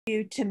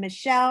you to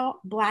Michele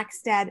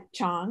Blackstad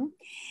Chong.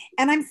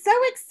 And I'm so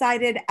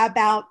excited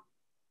about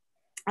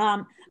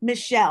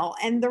Michele.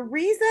 And the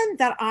reason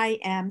that I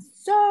am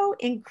so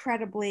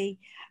incredibly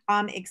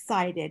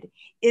excited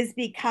is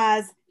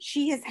because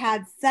she has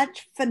had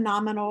such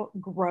phenomenal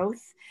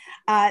growth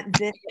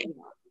this year.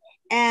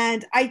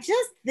 And I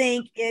just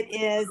think it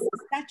is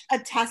such a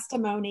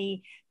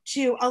testimony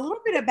to a little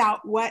bit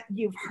about what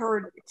you've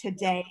heard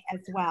today as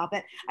well.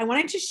 But I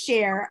wanted to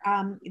share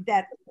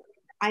that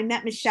I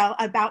met Michele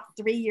about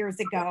 3 years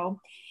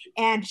ago,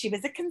 and she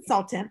was a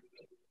consultant.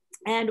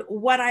 And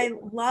what I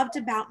loved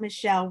about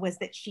Michele was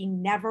that she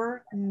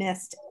never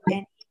missed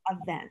any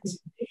event.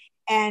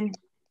 And,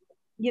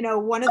 you know,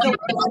 one of the words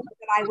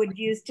that I would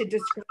use to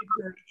describe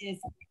her is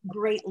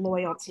great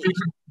loyalty.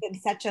 She's been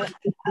such a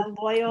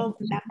loyal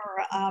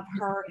member of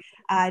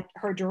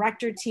her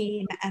director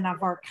team and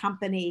of our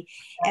company.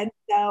 And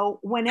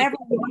so whenever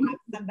you have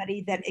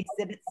somebody that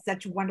exhibits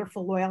such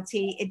wonderful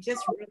loyalty, it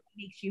just really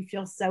makes you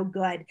feel so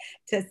good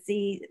to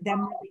see them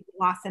really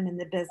blossom in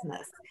the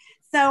business.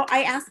 So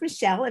I asked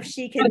Michele if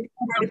she could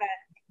part of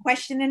a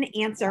question and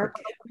answer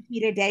with me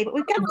today, but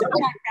we've got some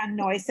background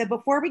noise. So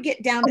before we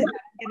get down to that,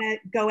 I'm going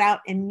to go out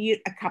and mute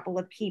a couple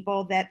of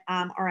people that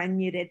are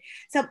unmuted.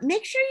 So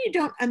make sure you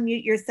don't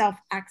unmute yourself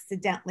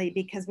accidentally,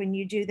 because when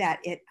you do that,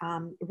 it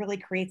really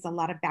creates a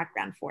lot of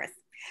background for us.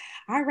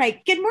 All right.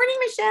 Good morning,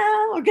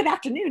 Michele, or good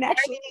afternoon,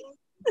 actually.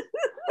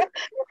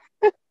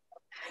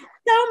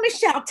 So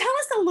Michele, tell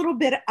us a little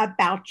bit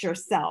about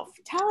yourself.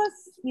 Tell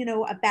us, you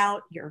know,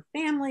 about your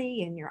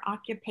family and your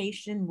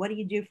occupation. What do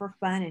you do for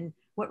fun, and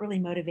what really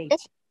motivates you?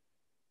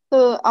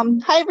 So,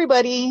 hi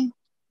everybody.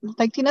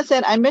 Like Tina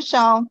said, I'm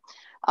Michele.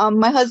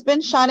 My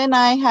husband Sean and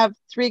I have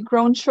 3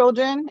 grown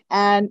children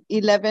and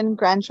 11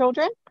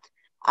 grandchildren.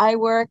 I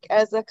work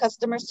as a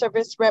customer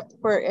service rep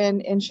for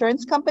an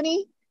insurance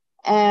company.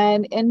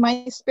 And in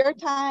my spare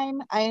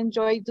time, I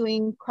enjoy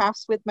doing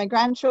crafts with my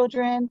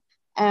grandchildren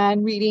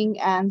and reading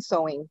and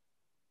sewing.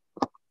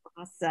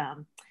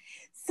 Awesome.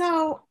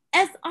 So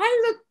as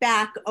I look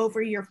back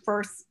over your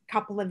first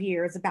couple of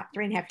years, about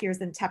 3.5 years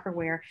in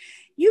Tupperware,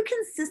 you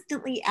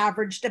consistently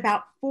averaged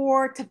about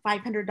 $400 to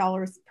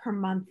 $500 per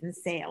month in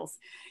sales.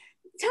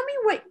 Tell me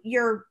what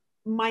your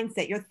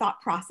mindset, your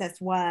thought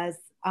process was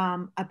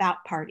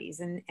about parties,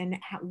 and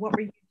what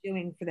were you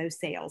doing for those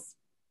sales?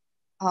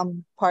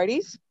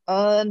 Parties?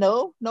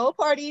 No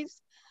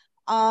parties.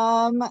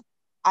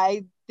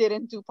 I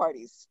didn't do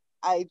parties.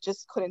 I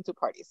just couldn't do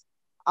parties.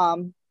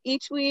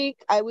 Each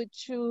week, I would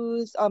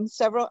choose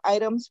several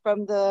items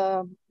from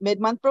the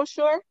mid-month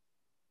brochure,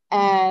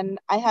 and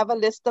I have a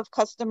list of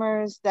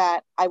customers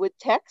that I would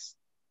text,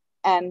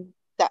 and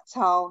that's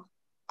how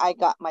I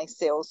got my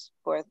sales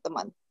for the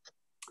month.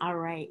 All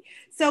right.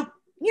 So,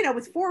 you know,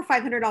 with $400 or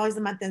 $500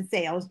 a month in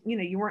sales, you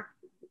know, you weren't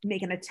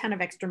making a ton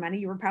of extra money.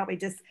 You were probably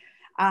just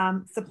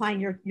supplying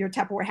your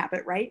Tupperware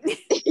habit, right?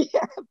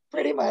 Yeah,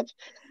 pretty much.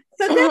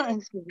 So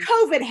then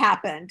COVID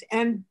happened,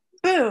 and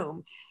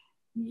boom,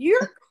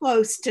 you're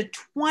close to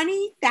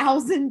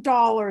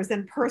 $20,000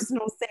 in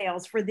personal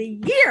sales for the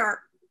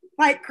year.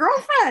 Like,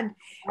 girlfriend,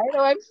 I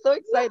know, I'm so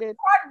excited. You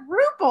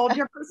quadrupled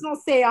your personal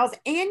sales,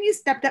 and you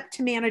stepped up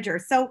to manager.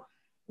 So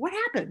what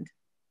happened?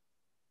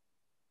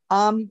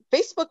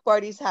 Facebook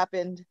parties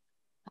happened.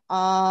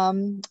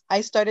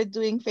 I started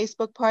doing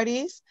Facebook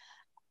parties.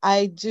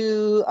 I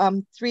do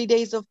 3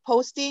 days of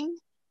posting,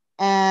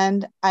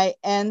 and I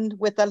end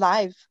with a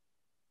live.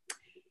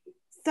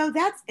 So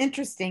that's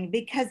interesting,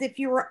 because if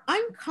you were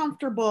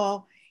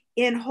uncomfortable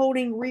in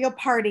holding real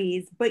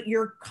parties, but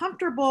you're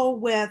comfortable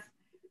with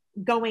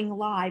going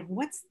live,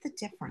 what's the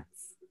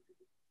difference?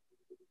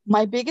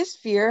 My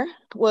biggest fear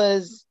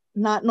was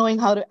not knowing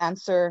how to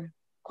answer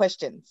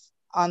questions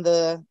at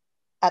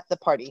the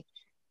party.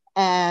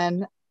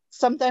 And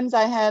sometimes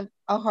I had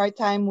a hard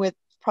time with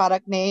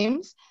product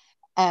names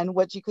and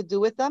what you could do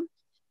with them.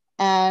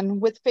 And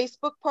with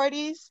Facebook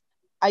parties,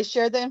 I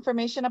share the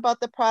information about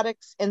the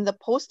products in the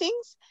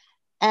postings.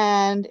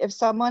 And if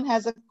someone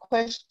has a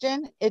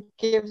question, it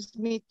gives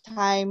me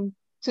time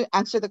to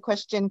answer the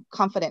question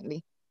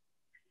confidently.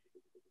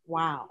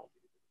 Wow.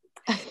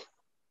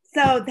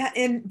 So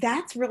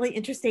that's really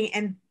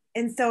interesting.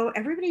 And so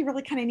everybody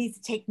really kind of needs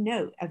to take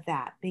note of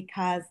that,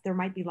 because there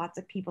might be lots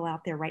of people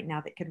out there right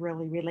now that could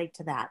really relate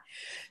to that.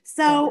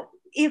 So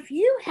if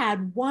you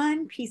had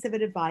one piece of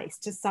advice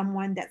to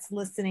someone that's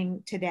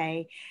listening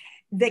today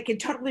that could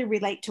totally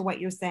relate to what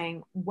you're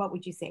saying, what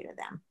would you say to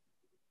them?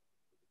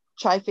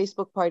 Try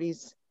Facebook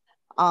parties.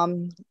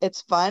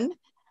 It's fun.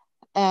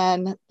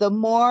 And the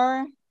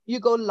more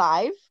you go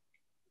live,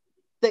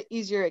 the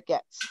easier it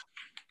gets.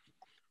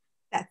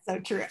 That's so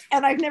true.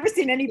 And I've never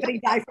seen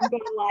anybody die from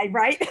going live,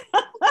 right?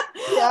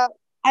 Yeah.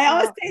 I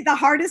always say the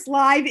hardest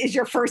live is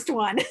your first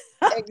one.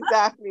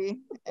 Exactly.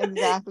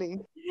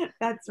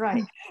 That's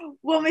right.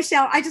 Well,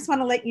 Michele, I just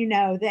want to let you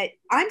know that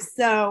I'm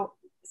so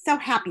so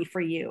happy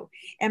for you.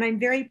 And I'm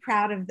very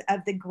proud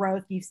of the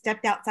growth. You've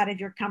stepped outside of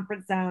your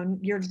comfort zone.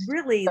 You're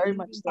really Very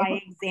much leading so.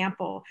 by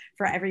example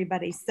for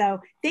everybody. So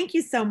thank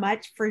you so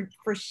much for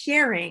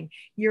sharing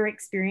your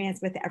experience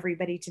with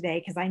everybody today,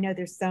 because I know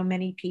there's so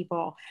many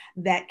people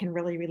that can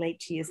really relate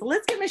to you. So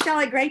let's give Michele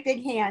a great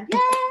big hand.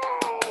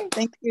 Yay!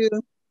 Thank you.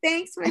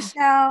 Thanks,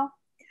 Michele.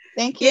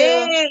 Thank you.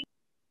 Yay!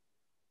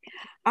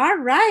 All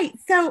right.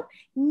 So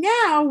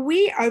now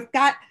we have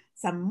got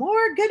some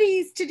more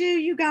goodies to do,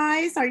 you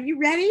guys. Are you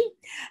ready?